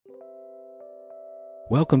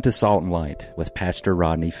Welcome to Salt and Light with Pastor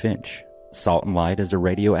Rodney Finch. Salt and Light is a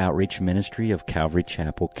radio outreach ministry of Calvary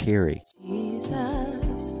Chapel, Cary. Jesus,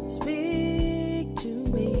 speak to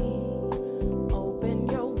me. Open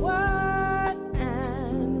your word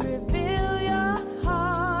and reveal your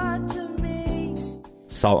heart to me.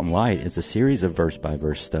 Salt and Light is a series of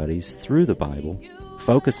verse-by-verse studies through the Bible,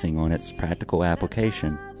 focusing on its practical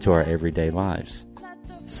application to our everyday lives.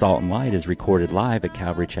 Salt and Light is recorded live at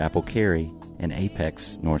Calvary Chapel, Cary in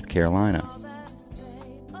Apex, North Carolina.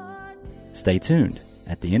 Stay tuned.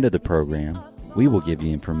 At the end of the program, we will give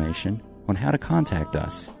you information on how to contact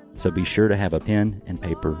us, so be sure to have a pen and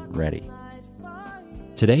paper ready.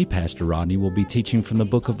 Today, Pastor Rodney will be teaching from the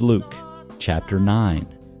book of Luke, chapter 9.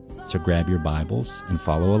 So grab your Bibles and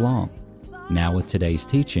follow along. Now with today's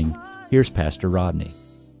teaching, here's Pastor Rodney.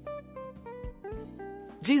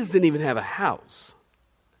 Jesus didn't even have a house.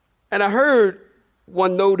 And I heard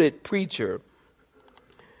one noted preacher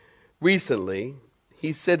recently,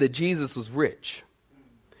 he said that Jesus was rich.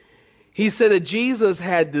 He said that Jesus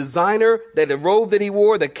had designer, that the robe that he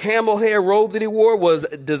wore, the camel hair robe that he wore was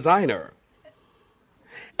designer.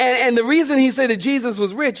 And the reason he said that Jesus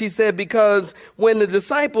was rich, he said, because when the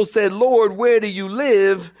disciples said, "Lord, where do you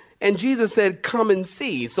live?" And Jesus said, "Come and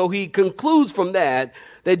see." So he concludes from that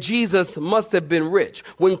Jesus must have been rich,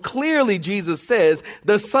 when clearly Jesus says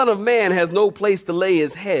the Son of Man has no place to lay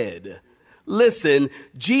his head. Listen,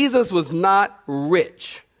 Jesus was not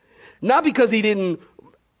rich. Not because he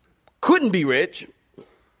couldn't be rich.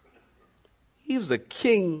 He was the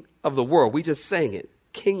king of the world. We just sang it.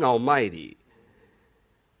 King Almighty.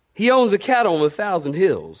 He owns a cattle on 1,000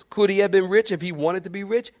 hills. Could he have been rich if he wanted to be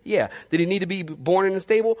rich? Yeah. Did he need to be born in a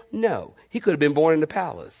stable? No. He could have been born in the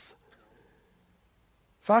palace.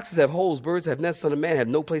 Foxes have holes, birds have nests, Son of Man have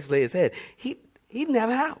no place to lay his head. He didn't have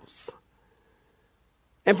a house.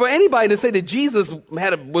 And for anybody to say that Jesus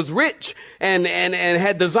was rich and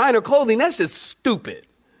had designer clothing, that's just stupid.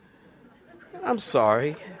 I'm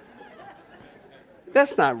sorry.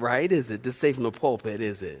 That's not right, is it? To say from the pulpit,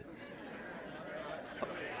 is it?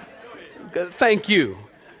 Thank you.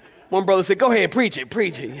 One brother said, "Go ahead, preach it,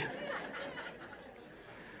 preach it."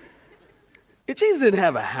 If Jesus didn't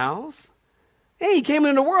have a house, hey, he came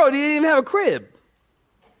into the world, he didn't even have a crib.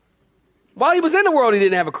 While he was in the world, he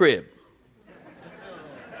didn't have a crib.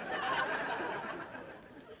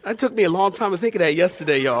 That took me a long time to think of that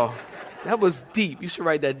yesterday, y'all. That was deep. You should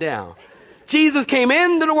write that down. Jesus came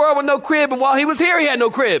into the world with no crib, and while he was here, he had no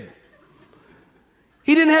crib.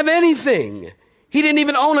 He didn't have anything. He didn't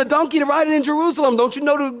even own a donkey to ride it in Jerusalem. Don't you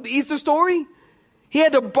know the Easter story? He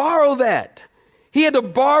had to borrow that. He had to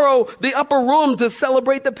borrow the upper room to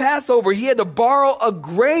celebrate the Passover. He had to borrow a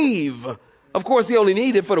grave. Of course, he only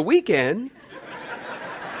needed it for the weekend.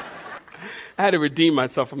 I had to redeem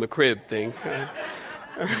myself from the crib thing.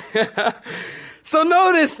 So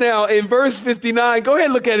notice now in verse 59, go ahead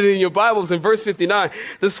and look at it in your Bibles. In verse 59,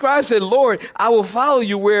 the scribe said, "Lord, I will follow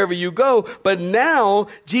you wherever you go." But now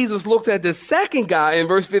Jesus looks at the second guy in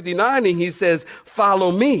verse 59 and he says,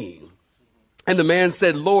 "Follow me." And the man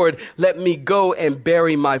said, "Lord, let me go and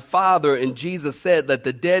bury my father." And Jesus said, "Let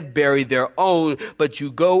the dead bury their own, but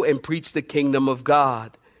you go and preach the kingdom of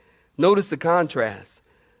God." Notice the contrast.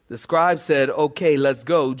 The scribe said, "Okay, let's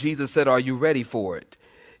go." Jesus said, "Are you ready for it?"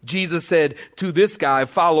 Jesus said to this guy,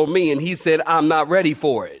 "Follow me." And he said, "I'm not ready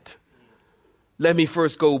for it. Let me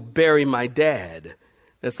first go bury my dad."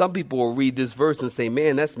 Now, some people will read this verse and say,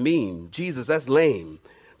 "Man, that's mean. Jesus, that's lame.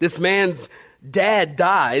 This man's dad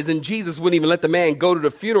dies and Jesus wouldn't even let the man go to the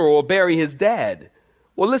funeral or bury his dad."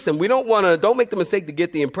 Well, listen, don't make the mistake to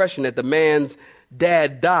get the impression that the man's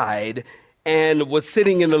dad died and was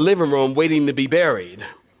sitting in the living room waiting to be buried.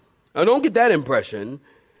 Now, don't get that impression.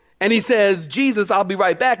 And he says, "Jesus, I'll be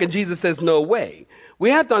right back." And Jesus says, "No way."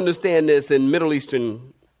 We have to understand this in Middle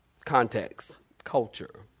Eastern context,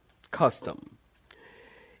 culture, custom.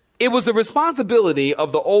 It was the responsibility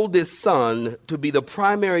of the oldest son to be the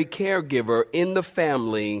primary caregiver in the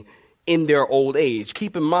family in their old age.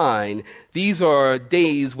 Keep in mind, these are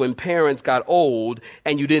days when parents got old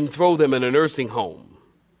and you didn't throw them in a nursing home.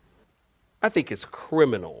 I think it's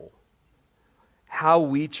criminal how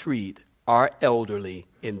we treat our elderly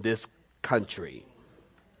in this country.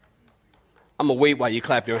 I'm going to wait while you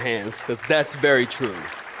clap your hands, because that's very true.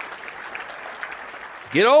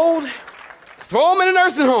 Get old, throw them in a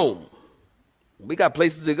nursing home. We got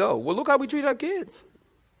places to go. Well, look how we treat our kids.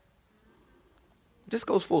 This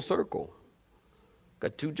goes full circle.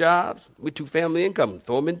 Got 2 jobs with 2 family income.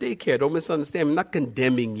 Throw them in daycare. Don't misunderstand. I'm not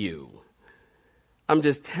condemning you. I'm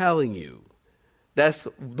just telling you that's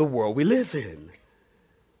the world we live in.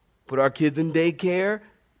 Put our kids in daycare,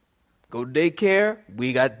 Go to daycare.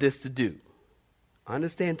 We got this to do. I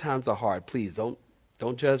understand times are hard. Please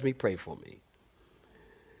don't judge me. Pray for me.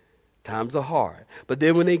 Times are hard. But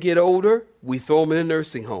then when they get older, we throw them in a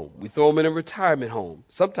nursing home. We throw them in a retirement home.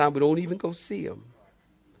 Sometimes we don't even go see them.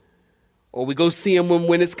 Or we go see them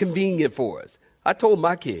when it's convenient for us. I told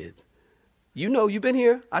my kids, you know, you've been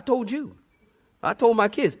here. I told you. I told my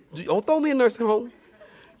kids, don't throw me in a nursing home.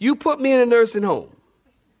 You put me in a nursing home.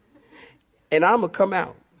 And I'm going to come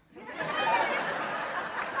out.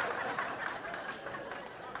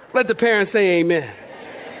 Let the parents say amen.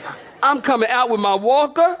 I'm coming out with my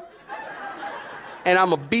walker, and I'm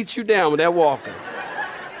going to beat you down with that walker.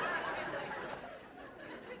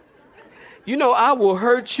 You know, I will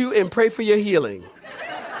hurt you and pray for your healing.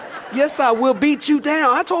 Yes, I will beat you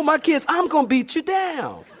down. I told my kids, I'm going to beat you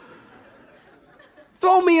down.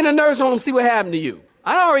 Throw me in a nursing home and see what happened to you.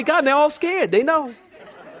 I already got them. They're all scared. They know.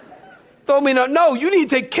 Throw me in a... No, you need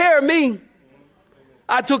to take care of me.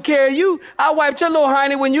 I took care of you. I wiped your little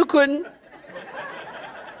hiney when you couldn't.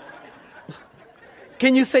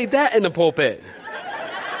 Can you say that in the pulpit?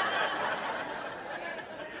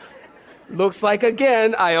 Looks like,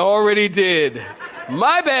 again, I already did.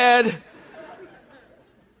 My bad.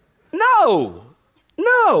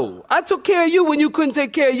 No. I took care of you when you couldn't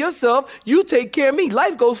take care of yourself. You take care of me.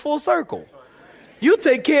 Life goes full circle. You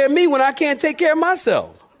take care of me when I can't take care of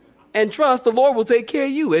myself. And trust the Lord will take care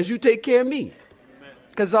of you as you take care of me.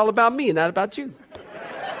 Because it's all about me and not about you.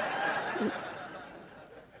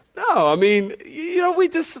 No, I mean, you know, we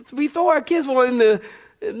throw our kids in the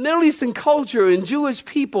Middle Eastern culture and Jewish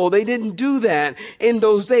people. They didn't do that in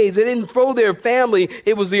those days. They didn't throw their family.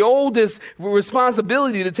 It was the oldest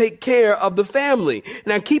responsibility to take care of the family.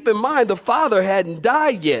 Now, keep in mind, the father hadn't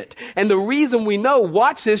died yet. And the reason we know,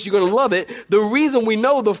 watch this, you're going to love it. The reason we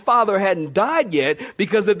know the father hadn't died yet,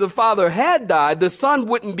 because if the father had died, the son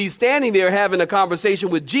wouldn't be standing there having a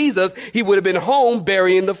conversation with Jesus. He would have been home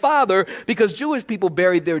burying the father, because Jewish people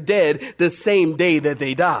buried their dead the same day that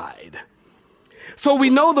they died. So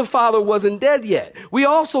we know the father wasn't dead yet. We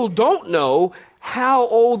also don't know how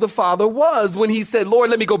old the father was when he said,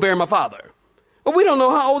 Lord, let me go bury my father. But we don't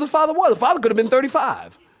know how old the father was. The father could have been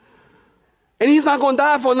 35. And he's not going to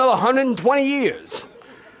die for another 120 years.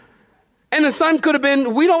 And the son could have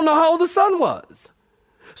been, we don't know how old the son was.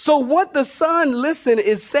 So what the son, listen,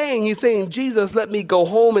 is saying, he's saying, Jesus, let me go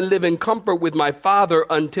home and live in comfort with my father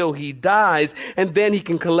until he dies, and then he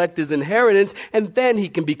can collect his inheritance, and then he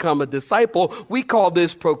can become a disciple. We call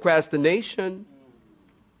this procrastination,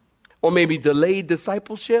 or maybe delayed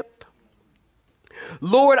discipleship.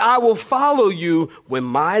 Lord, I will follow you when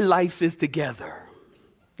my life is together.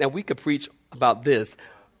 Now, we could preach about this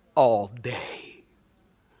all day.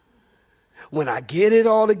 When I get it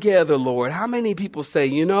all together, Lord, how many people say,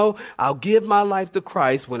 you know, I'll give my life to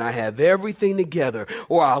Christ when I have everything together,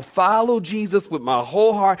 or I'll follow Jesus with my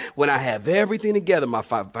whole heart when I have everything together, my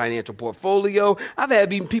financial portfolio. I've had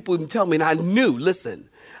people even tell me, and I knew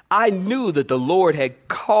that the Lord had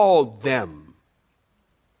called them.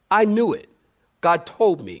 I knew it. God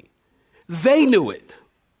told me. They knew it.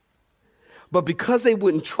 But because they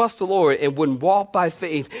wouldn't trust the Lord and wouldn't walk by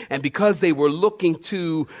faith, and because they were looking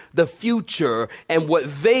to the future and what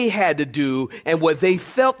they had to do and what they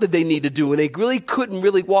felt that they needed to do, and they really couldn't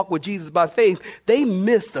really walk with Jesus by faith, they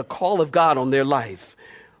missed a call of God on their life.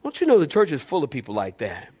 Don't you know the church is full of people like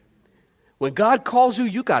that? When God calls you,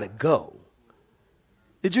 you got to go.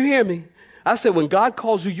 Did you hear me? I said, when God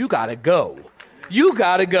calls you, you got to go. You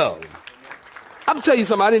got to go. I'm going to tell you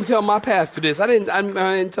something. I didn't tell my pastor this. I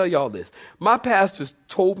didn't tell y'all this. My pastor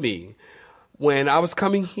told me when I was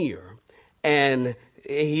coming here, and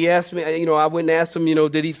he asked me, you know, I went and asked him, you know,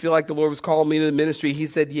 did he feel like the Lord was calling me to the ministry? He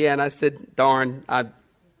said, yeah. And I said, darn, I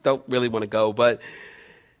don't really want to go.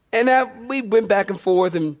 We went back and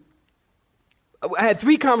forth, and I had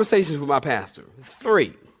 3 conversations with my pastor.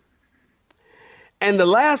 3. And the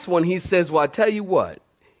last one, he says, well, I tell you what.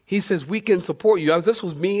 He says, we can support you. This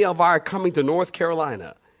was me of our coming to North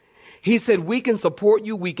Carolina. He said, we can support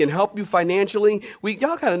you. We can help you financially.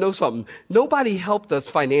 Y'all got to know something. Nobody helped us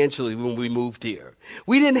financially when we moved here.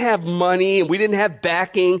 We didn't have money, and we didn't have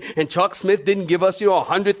backing, and Chuck Smith didn't give us,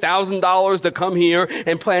 $100,000 to come here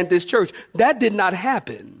and plant this church. That did not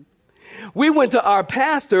happen. We went to our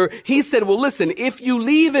pastor. He said, well, listen, if you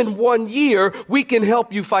leave in 1 year, we can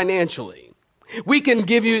help you financially. We can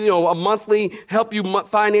give you, a monthly, help you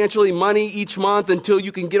financially, money each month until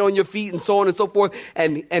you can get on your feet and so on and so forth.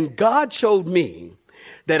 And God showed me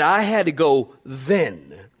that I had to go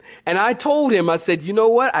then. And I told him, I said, you know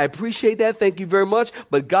what? I appreciate that. Thank you very much.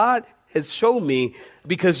 But God has shown me,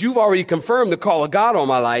 because you've already confirmed the call of God on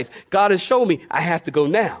my life, God has shown me I have to go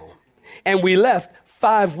now. And we left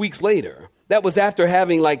 5 weeks later. That was after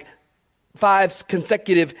having like 5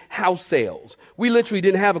 consecutive house sales. We literally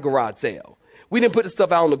didn't have a garage sale. We didn't put the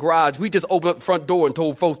stuff out in the garage. We just opened up the front door and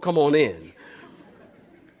told folks, come on in.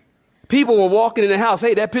 People were walking in the house.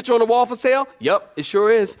 Hey, that picture on the wall for sale? Yep, it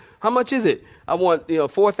sure is. How much is it? I want,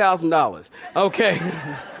 $4,000. Okay.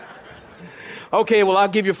 Okay, well, I'll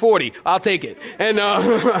give you 40. I'll take it. And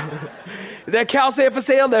that couch there for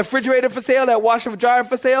sale, that refrigerator for sale, that washer and dryer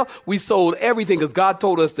for sale, we sold everything because God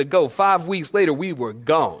told us to go. 5 weeks later, we were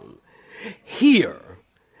gone. Here,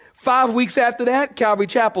 5 weeks after that, Calvary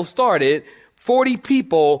Chapel started. 40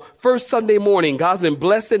 people, first Sunday morning. God's been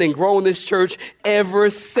blessing and growing this church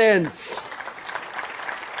ever since.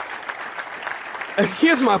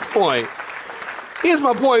 Here's my point. Here's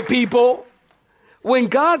my point, people. When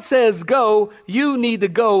God says go, you need to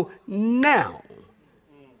go now.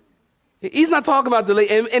 He's not talking about delay.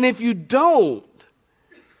 And if you don't,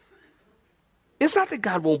 it's not that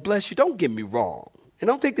God won't bless you. Don't get me wrong. And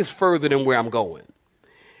don't take this further than where I'm going.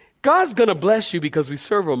 God's going to bless you because we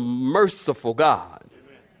serve a merciful God.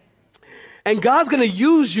 And God's going to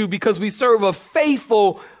use you because we serve a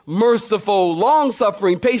faithful, merciful,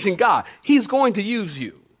 long-suffering, patient God. He's going to use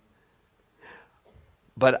you.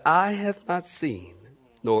 But eye hath not seen,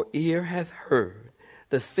 nor ear hath heard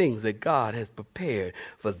the things that God has prepared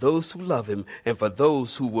for those who love him and for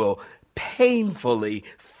those who will painfully,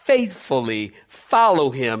 faithfully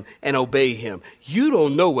follow him and obey him. You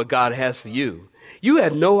don't know what God has for you. You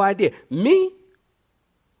have no idea. Me,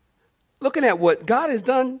 looking at what God has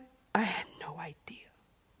done, I had no idea.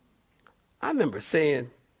 I remember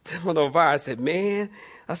saying to one of our, I said,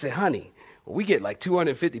 honey, when we get like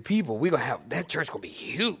 250 people, we're going to have, that church going to be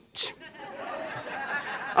huge.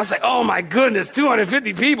 I was like, oh my goodness,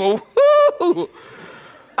 250 people. Woo!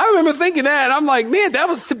 I remember thinking that, and I'm like, man, that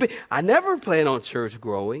was too big. I never planned on church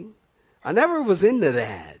growing. I never was into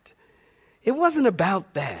that. It wasn't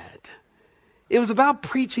about that. It was about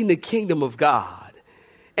preaching the kingdom of God.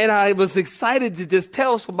 And I was excited to just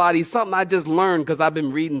tell somebody something I just learned because I've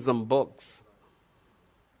been reading some books.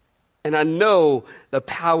 And I know the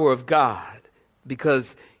power of God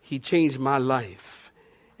because he changed my life.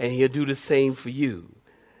 And he'll do the same for you.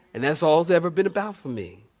 And that's all it's ever been about for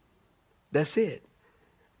me. That's it.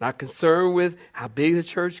 Not concerned with how big the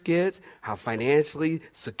church gets, how financially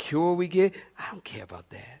secure we get. I don't care about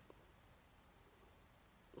that. I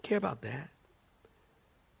don't care about that.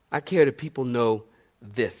 I care that people know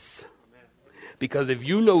this. Because if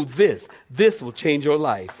you know this, this will change your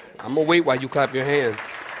life. I'm going to wait while you clap your hands.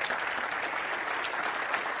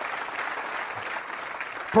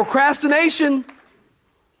 Procrastination.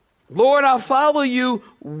 Lord, I'll follow you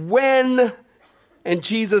when. And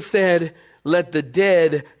Jesus said, let the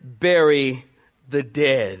dead bury the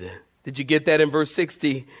dead. Did you get that in verse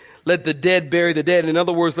 60? Let the dead bury the dead. In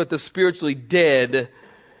other words, let the spiritually dead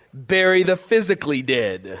bury the physically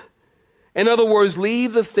dead. In other words,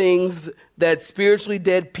 leave the things that spiritually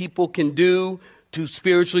dead people can do to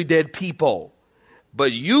spiritually dead people.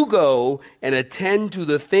 But you go and attend to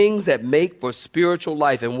the things that make for spiritual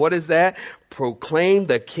life. And what is that? Proclaim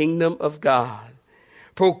the kingdom of God.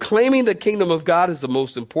 Proclaiming the kingdom of God is the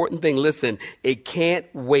most important thing. Listen, it can't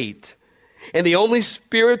wait. And the only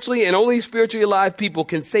spiritually alive people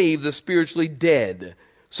can save the spiritually dead.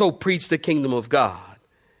 So preach the kingdom of God.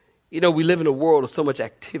 You know, we live in a world of so much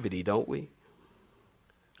activity, don't we?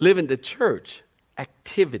 Live in the church,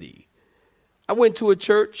 activity. I went to a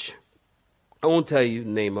church. I won't tell you the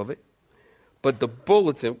name of it. But the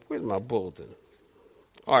bulletin, where's my bulletin?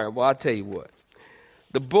 All right, well, I'll tell you what.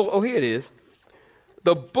 Here it is.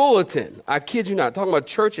 The bulletin, I kid you not, talking about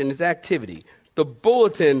church and its activity. The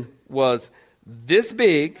bulletin was this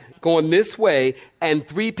big, going this way, and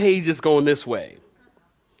 3 pages going this way.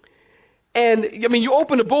 And, I mean, you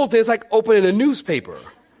open the bulletin, it's like opening a newspaper.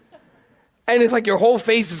 And it's like your whole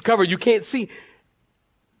face is covered. You can't see.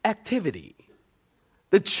 Activity.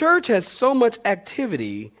 The church has so much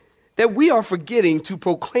activity that we are forgetting to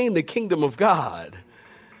proclaim the kingdom of God.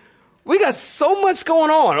 We got so much going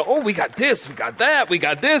on. Oh, we got this, we got that, we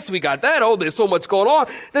got this, we got that. Oh, there's so much going on.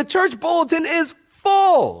 The church bulletin is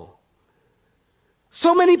full.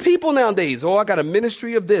 So many people nowadays. Oh, I got a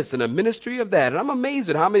ministry of this and a ministry of that. And I'm amazed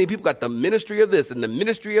at how many people got the ministry of this and the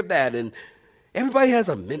ministry of that. And everybody has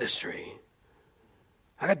a ministry.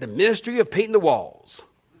 I got the ministry of painting the walls.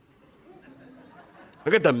 I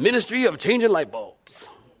got the ministry of changing light bulbs.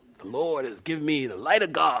 The Lord has given me the light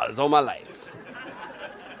of God all my life.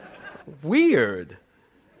 It's weird.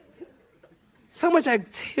 So much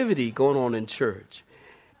activity going on in church.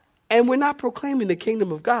 And we're not proclaiming the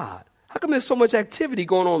kingdom of God. How come there's so much activity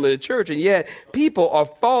going on in the church, and yet people are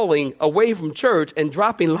falling away from church and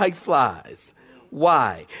dropping like flies?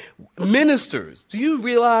 Why? Ministers. Do you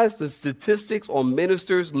realize the statistics on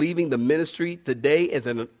ministers leaving the ministry today is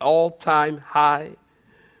at an all-time high?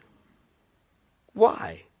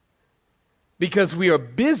 Why? Because we are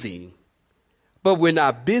busy, but we're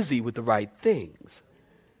not busy with the right things.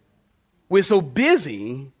 We're so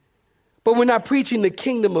busy, but we're not preaching the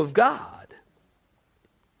kingdom of God.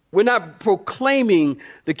 We're not proclaiming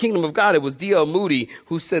the kingdom of God. It was D.L. Moody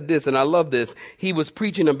who said this, and I love this. He was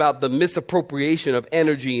preaching about the misappropriation of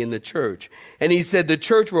energy in the church. And he said the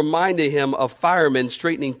church reminded him of firemen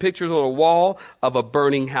straightening pictures on a wall of a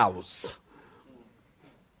burning house.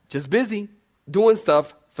 Just busy, doing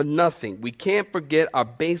stuff for nothing. We can't forget our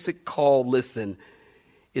basic call, listen,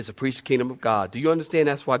 is to preach the kingdom of God. Do you understand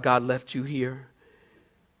that's why God left you here?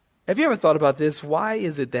 Have you ever thought about this? Why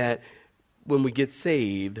is it that when we get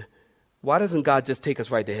saved, why doesn't God just take us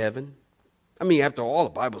right to heaven? I mean, after all, the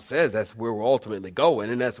Bible says that's where we're ultimately going,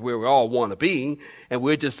 and that's where we all want to be, and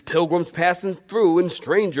we're just pilgrims passing through and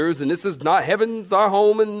strangers, and this is not, heaven's our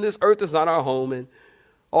home, and this earth is not our home, and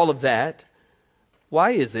all of that.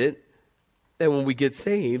 Why is it that when we get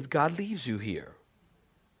saved, God leaves you here?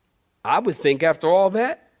 I would think after all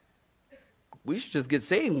that, we should just get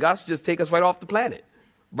saved, and God should just take us right off the planet,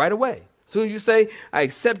 right away. As soon as you say, I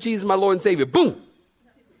accept Jesus, my Lord and Savior, boom,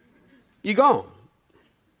 you're gone.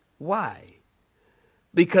 Why?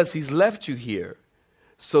 Because he's left you here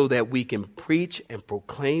so that we can preach and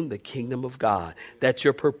proclaim the kingdom of God. That's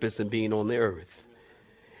your purpose in being on the earth.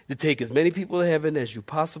 To take as many people to heaven as you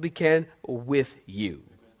possibly can with you.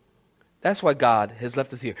 That's why God has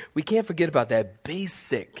left us here. We can't forget about that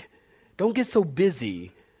basic. Don't get so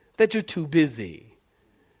busy that you're too busy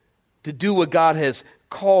to do what God has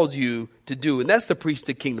called you to do, and that's to preach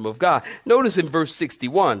the kingdom of God. Notice in verse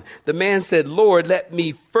 61, the man said, Lord, let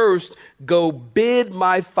me first go bid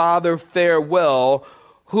my father farewell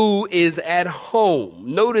who is at home.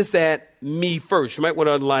 Notice that me first. You might want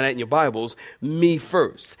to underline that in your Bibles, me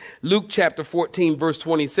first. Luke chapter 14, verse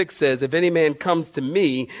 26 says, if any man comes to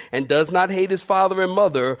me and does not hate his father and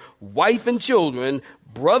mother, wife and children,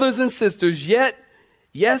 brothers and sisters, yet,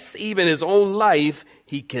 yes, even his own life,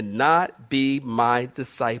 he cannot be my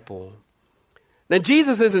disciple. Now,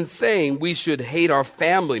 Jesus isn't saying we should hate our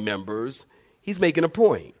family members. He's making a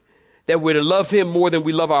point that we're to love him more than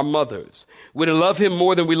we love our mothers. We're to love him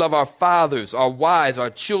more than we love our fathers, our wives, our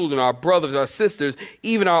children, our brothers, our sisters,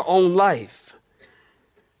 even our own life.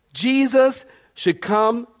 Jesus should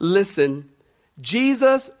come, listen,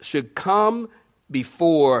 Jesus should come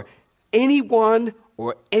before anyone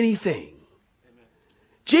or anything.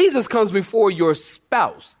 Jesus comes before your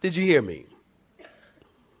spouse. Did you hear me?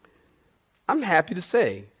 I'm happy to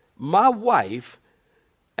say my wife,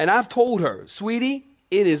 and I've told her, sweetie,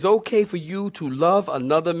 it is okay for you to love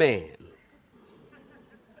another man.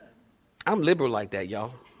 I'm liberal like that,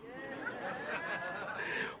 y'all.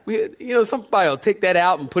 Somebody will take that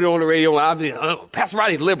out and put it on the radio, and I'll be, Pastor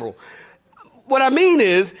Rodney's liberal. What I mean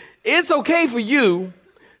is, it's okay for you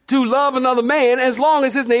to love another man as long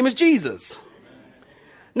as his name is Jesus.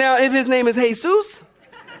 Now, if his name is Jesus,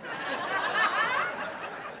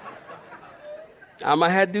 I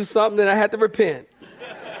might have to do something that I had to repent.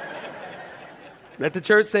 Let the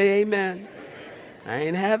church say amen. I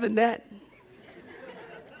ain't having that.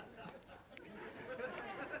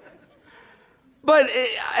 But,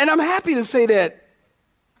 and I'm happy to say that,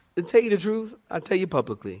 to tell you the truth, I'll tell you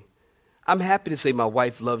publicly, I'm happy to say my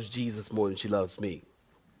wife loves Jesus more than she loves me.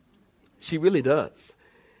 She really does.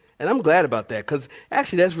 And I'm glad about that, because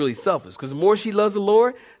actually that's really selfish, because the more she loves the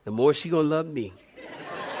Lord, the more she's going to love me.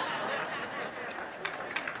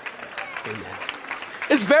 Amen.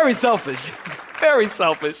 It's very selfish. It's very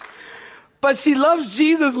selfish. But she loves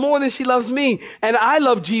Jesus more than she loves me. And I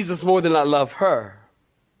love Jesus more than I love her.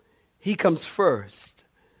 He comes first.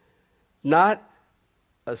 Not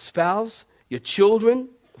a spouse, your children.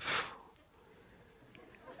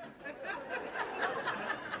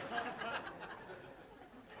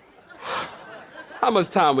 How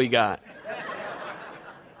much time we got?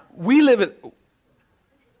 We live in...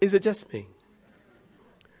 Is it just me?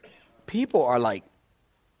 People are like,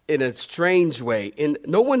 in a strange way,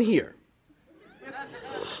 no one here,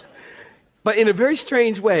 but in a very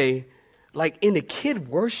strange way, like in the kid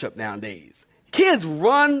worship nowadays. Kids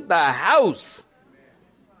run the house.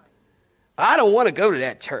 I don't want to go to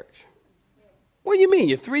that church. What do you mean?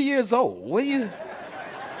 You're 3 years old. What do you...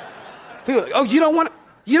 People are like, oh, you don't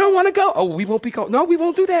want to go? Oh, we won't be going. No, we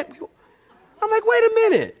won't do that. I'm like, wait a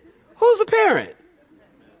minute. Who's a parent?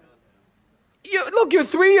 Look, you're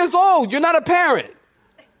 3 years old. You're not a parent.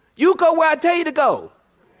 You go where I tell you to go.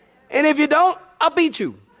 And if you don't, I'll beat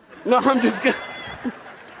you. No, I'm just kidding.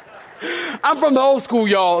 I'm from the old school,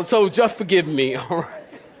 y'all, so just forgive me, all right?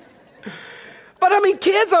 But I mean,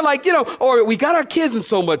 kids are like, or we got our kids in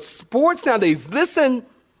so much sports nowadays. Listen,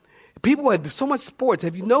 people have so much sports.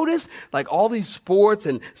 Have you noticed? Like all these sports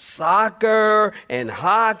and soccer and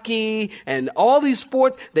hockey and all these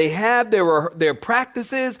sports, they have their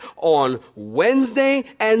practices on Wednesday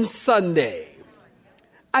and Sunday.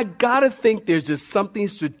 I gotta think there's just something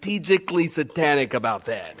strategically satanic about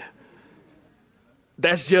that.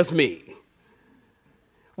 That's just me.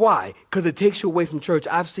 Why? Because it takes you away from church.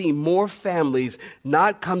 I've seen more families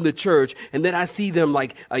not come to church, and then I see them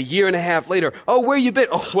like a year and a half later. Oh, where you been?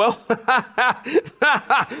 Oh,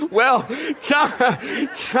 well,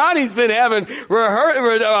 Johnny's been having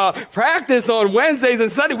practice on Wednesdays and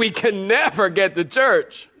Sundays. We can never get to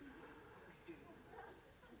church.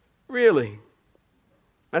 Really?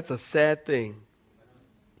 That's a sad thing.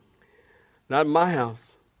 Not in my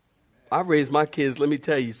house. I raised my kids. Let me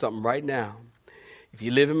tell you something right now. If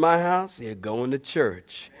you live in my house, you're going to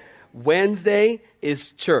church. Wednesday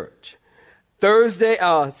is church.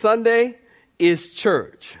 Sunday is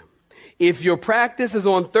church. If your practice is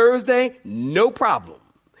on Thursday, no problem.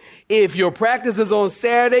 If your practice is on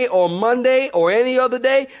Saturday or Monday or any other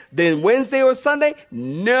day, then Wednesday or Sunday,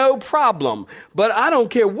 no problem. But I don't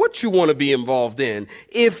care what you want to be involved in.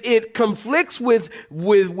 If it conflicts with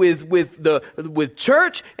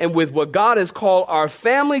church and with what God has called our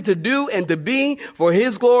family to do and to be for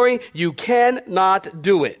His glory, you cannot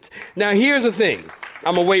do it. Now, here's the thing.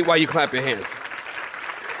 I'm going to wait while you clap your hands.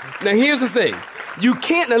 Now, here's the thing. You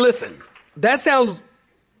can't, now listen, that sounds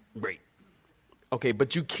great. Okay,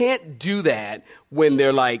 but you can't do that when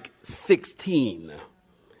they're like 16.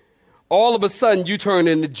 All of a sudden, you turn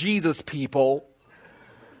into Jesus people,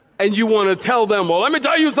 and you want to tell them, well, let me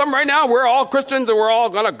tell you something right now. We're all Christians, and we're all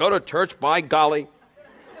going to go to church, by golly.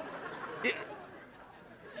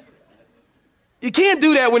 You can't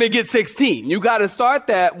do that when they get 16. You got to start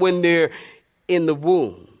that when they're in the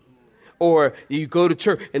womb. Or you go to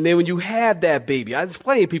church, and then when you have that baby, there's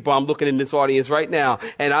plenty of people I'm looking in this audience right now,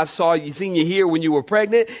 and seen you here when you were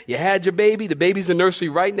pregnant, you had your baby, the baby's in nursery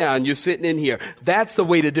right now, and you're sitting in here. That's the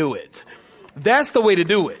way to do it. That's the way to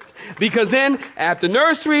do it. Because then after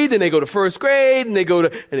nursery, then they go to first grade, and they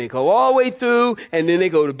go all the way through, and then they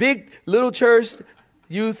go to big little church,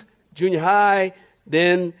 youth, junior high,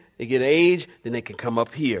 then they get an age, then they can come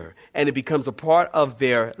up here. And it becomes a part of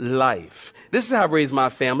their life. This is how I raised my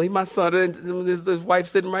family. My son and his wife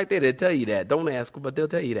sitting right there. They'll tell you that. Don't ask them, but they'll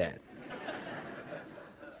tell you that.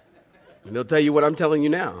 And they'll tell you what I'm telling you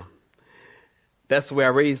now. That's the way I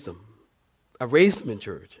raised them. I raised them in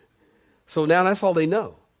church. So now that's all they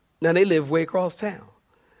know. Now they live way across town.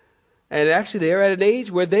 And actually they're at an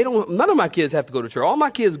age where none of my kids have to go to church. All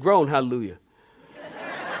my kids grown, hallelujah.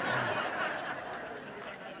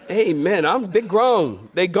 Amen. They're grown.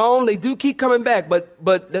 They gone. They do keep coming back,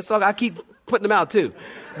 but that's all. I keep putting them out too.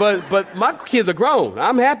 But my kids are grown.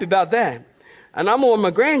 I'm happy about that. And I'm on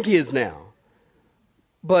my grandkids now.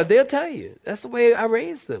 But they'll tell you, that's the way I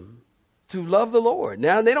raised them, to love the Lord.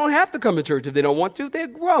 Now, they don't have to come to church if they don't want to. They're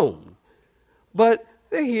grown. But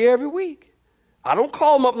they're here every week. I don't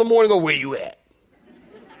call them up in the morning and go, where you at?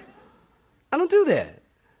 I don't do that.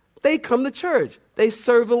 They come to church. They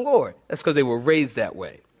serve the Lord. That's because they were raised that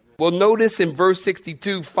way. Well, notice in verse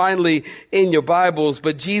 62, finally in your Bibles,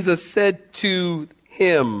 but Jesus said to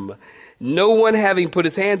him, no one having put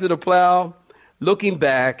his hand to the plow, looking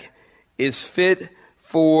back, is fit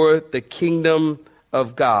for the kingdom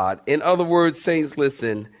of God. In other words, saints,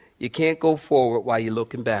 listen, you can't go forward while you're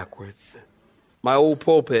looking backwards. My old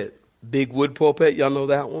pulpit, big wood pulpit, y'all know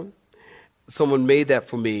that one? Someone made that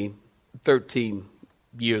for me 13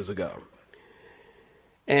 years ago.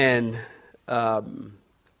 And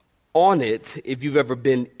on it, if you've ever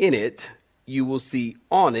been in it, you will see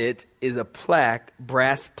on it is a plaque,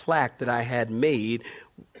 brass plaque that I had made.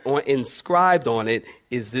 Inscribed on it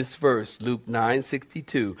is this verse, Luke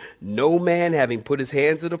 9:62. No man having put his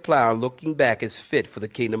hand to the plow and looking back is fit for the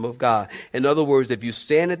kingdom of God. In other words, if you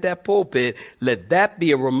stand at that pulpit, let that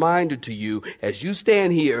be a reminder to you as you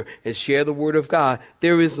stand here and share the word of God,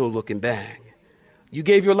 there is no looking back. You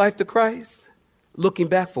gave your life to Christ? Looking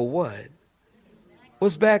back for what?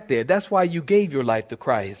 What's back there? That's why you gave your life to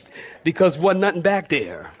Christ, because wasn't nothing back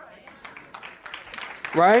there.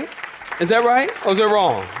 Right? Is that right? Or is that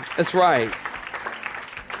wrong? That's right.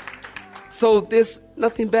 So there's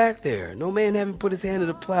nothing back there. No man having put his hand to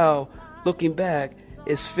the plow, looking back,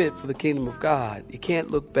 is fit for the kingdom of God. You can't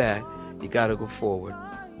look back. You got to go forward.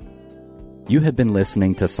 You have been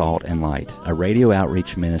listening to Salt and Light, a radio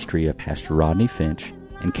outreach ministry of Pastor Rodney Finch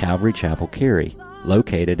in Calvary Chapel, Cary,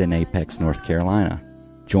 located in Apex, North Carolina.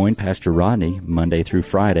 Join Pastor Rodney Monday through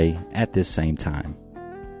Friday at this same time.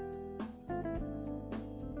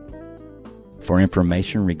 For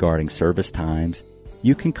information regarding service times,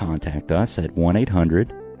 you can contact us at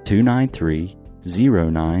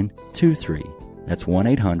 1-800-293-0923. That's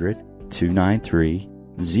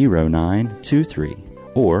 1-800-293-0923.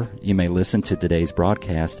 Or you may listen to today's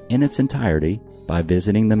broadcast in its entirety by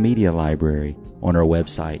visiting the media library on our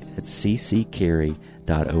website at cccary.org.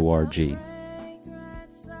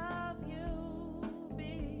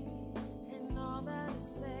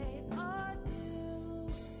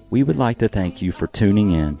 We would like to thank you for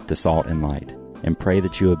tuning in to Salt and Light and pray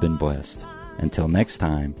that you have been blessed. Until next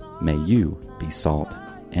time, may you be salt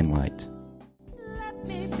and light.